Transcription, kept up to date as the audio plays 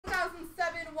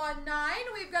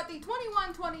119. We've got the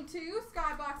 21-22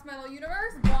 Skybox Metal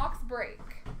Universe box break.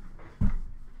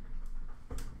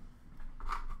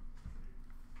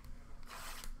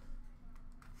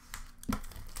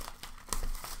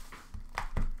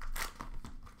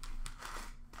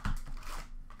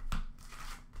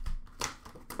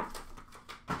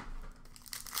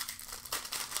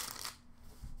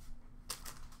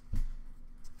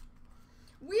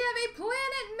 We have a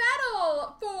Planet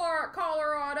Metal for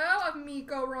Colorado of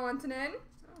Mikko Rantanen.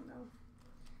 Oh no.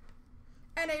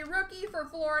 And a rookie for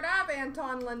Florida of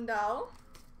Anton Lundell.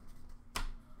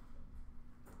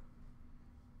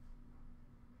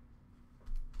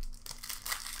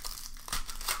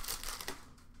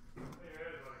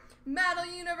 Metal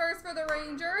Universe for the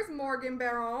Rangers, Morgan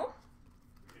Barron.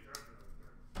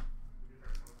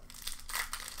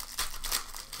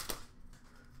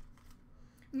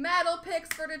 Metal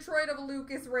picks for Detroit of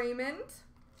Lucas Raymond.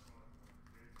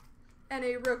 And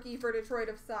a rookie for Detroit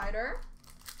of Sider.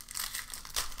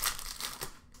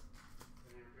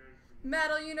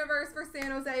 Metal Universe for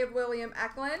San Jose of William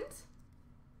Eklund.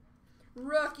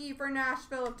 Rookie for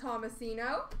Nashville of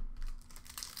Tomasino.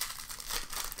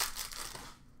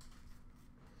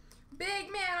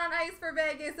 Big Man on Ice for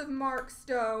Vegas of Mark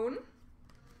Stone.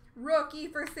 Rookie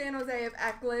for San Jose of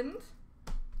Eklund.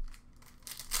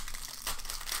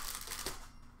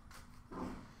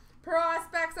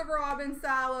 Prospects of Robin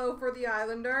Salo for the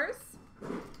Islanders.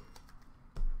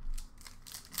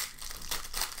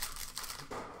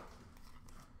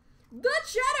 The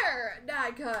Cheddar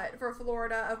die cut for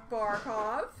Florida of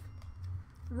Barkov.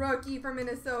 Rookie for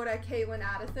Minnesota, Caitlin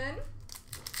Addison.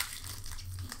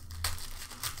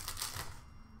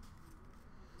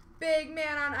 Big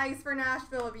Man on Ice for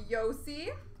Nashville of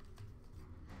Yossi.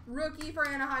 Rookie for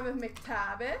Anaheim of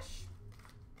McTavish.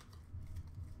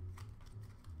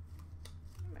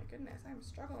 Goodness, I'm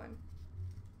struggling.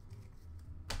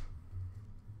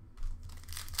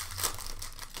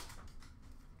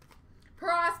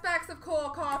 Prospects of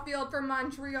Cole Caulfield for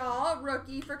Montreal.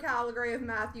 Rookie for Calgary of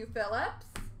Matthew Phillips.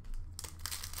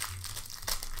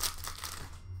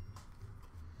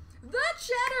 The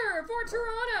Cheddar for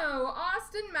Toronto.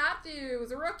 Austin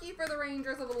Matthews. Rookie for the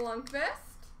Rangers of Lundqvist.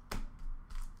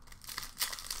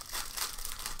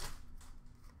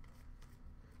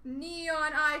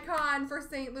 Neon Icon for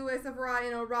St. Louis of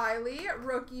Ryan O'Reilly.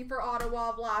 Rookie for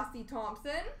Ottawa of Lassie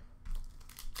Thompson.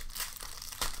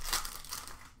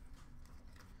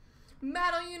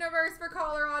 Metal Universe for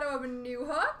Colorado of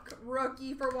Newhook.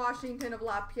 Rookie for Washington of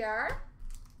LaPierre.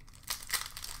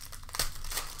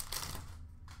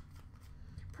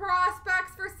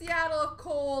 Prospects for Seattle of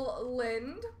Cole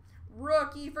Lind.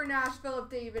 Rookie for Nashville of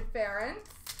David Ferentz.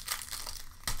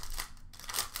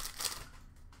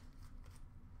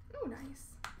 Oh,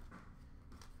 nice.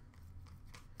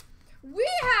 We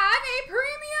have a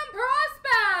Premium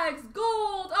Prospects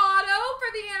Gold Auto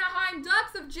for the Anaheim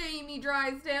Ducks of Jamie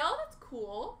Drysdale. That's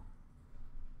cool.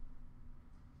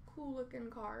 Cool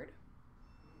looking card.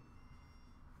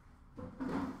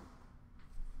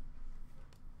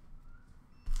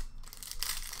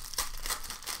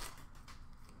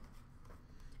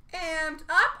 Amped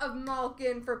Up of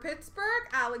Malkin for Pittsburgh.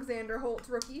 Alexander Holtz,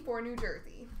 rookie for New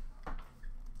Jersey.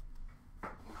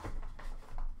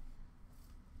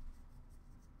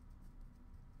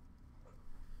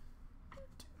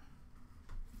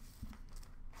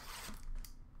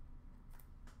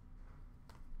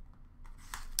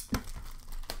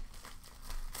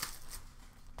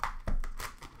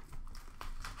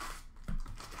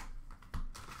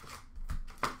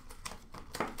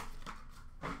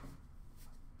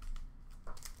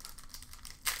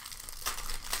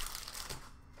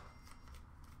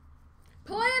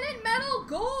 Planet Metal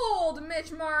Gold,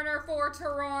 Mitch Marner for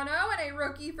Toronto, and a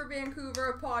rookie for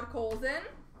Vancouver of Podkolzin.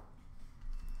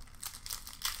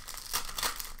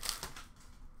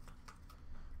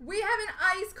 We have an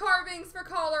Ice Carvings for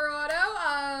Colorado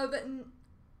of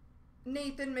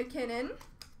Nathan McKinnon.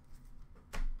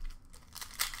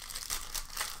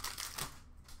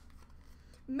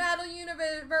 Metal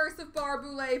Universe of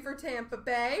Barboulay for Tampa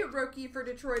Bay, rookie for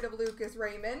Detroit of Lucas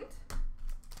Raymond.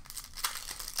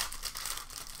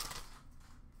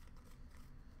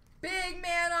 Big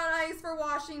Man on Ice for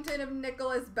Washington of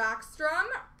Nicholas Backstrom.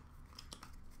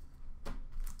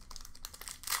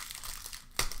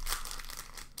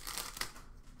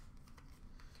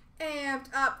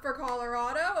 Amped Up for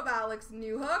Colorado of Alex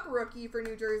Newhook, rookie for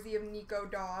New Jersey of Nico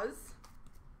Dawes.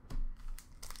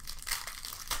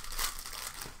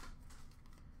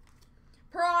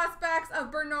 Prospects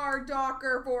of Bernard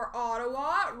Docker for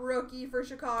Ottawa, rookie for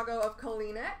Chicago of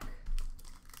Kalinick.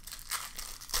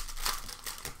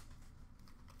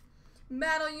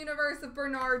 Metal Universe of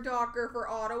Bernard Docker for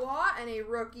Ottawa, and a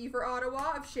rookie for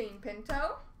Ottawa of Shane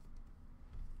Pinto.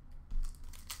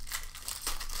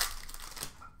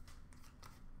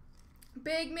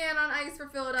 Big Man on Ice for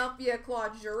Philadelphia,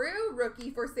 Claude Giroux.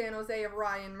 Rookie for San Jose of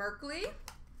Ryan Merkley.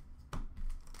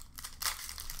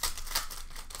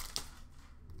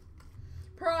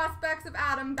 Prospects of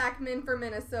Adam Beckman for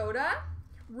Minnesota.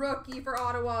 Rookie for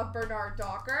Ottawa of Bernard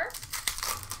Docker.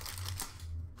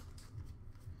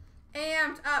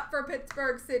 Amped up for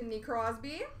Pittsburgh, Sidney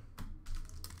Crosby.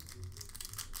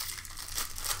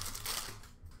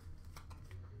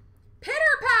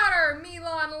 Pitter-patter,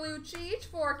 Milan Lucic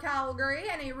for Calgary,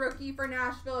 and a rookie for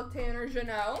Nashville of Tanner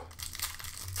Jeannot.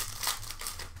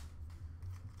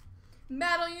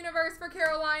 Metal Universe for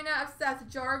Carolina of Seth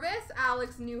Jarvis.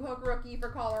 Alex Newhook, rookie for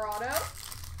Colorado.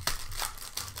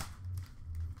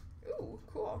 Ooh,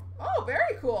 cool. Oh,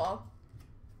 very cool.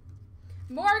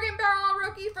 Morgan Barlow,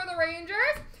 rookie for the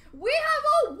Rangers. We have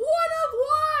a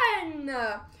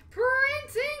 1/1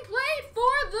 printing plate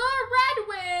for the Red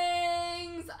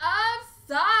Wings of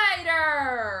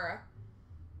Cider.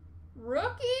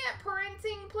 Rookie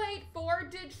printing plate for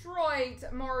Detroit,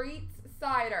 Moritz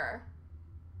Cider.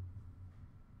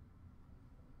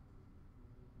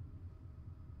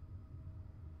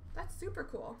 That's super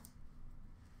cool.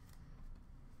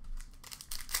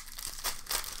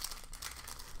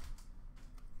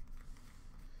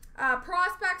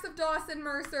 Prospects of Dawson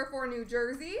Mercer for New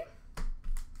Jersey.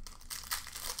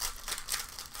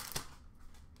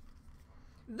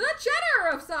 The Cheddar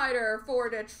of Cider for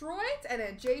Detroit, and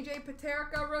a JJ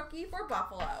Paterka rookie for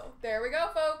Buffalo. There we go,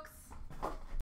 folks.